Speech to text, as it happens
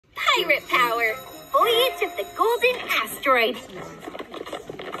pirate power. Voyage of the Golden Asteroid.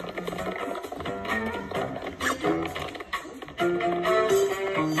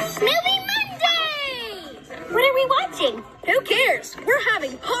 Movie Monday! What are we watching? Who cares? We're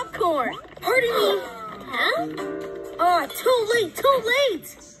having popcorn. Pardon me. Huh? Ah, too late.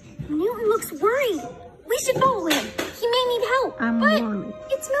 Newton looks worried. We should follow him. He may need help. Worried.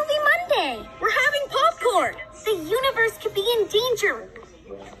 It's Movie Monday. We're having popcorn. The universe could be in danger.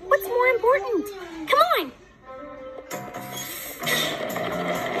 What's more important? Come on.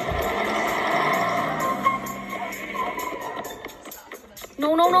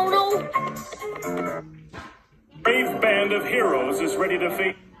 No. Brave band of heroes is ready to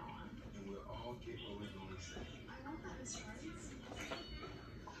face.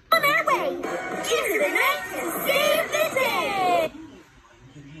 On our way. Into the night to save the day.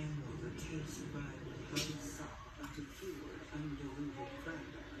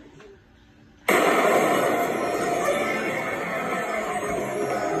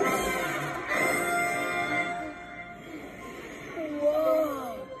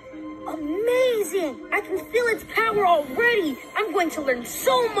 Whoa. Amazing. I can feel its power already. I'm going to learn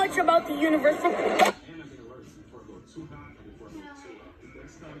so much about the universe.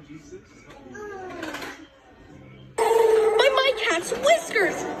 My cat's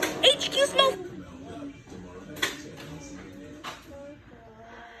whiskers. HQ smells.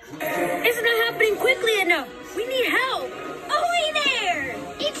 It's not happening quickly enough. We need help. Ahoy there!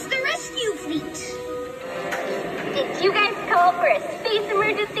 It's the rescue fleet. Did you guys call for a space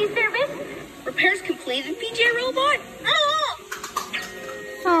emergency service? Repairs completed, PJ Robot.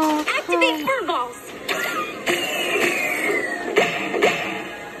 Activate fur balls.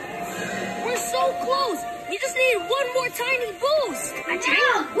 We're so close. We just need one more tiny boost. A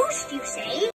tiny boost, you say?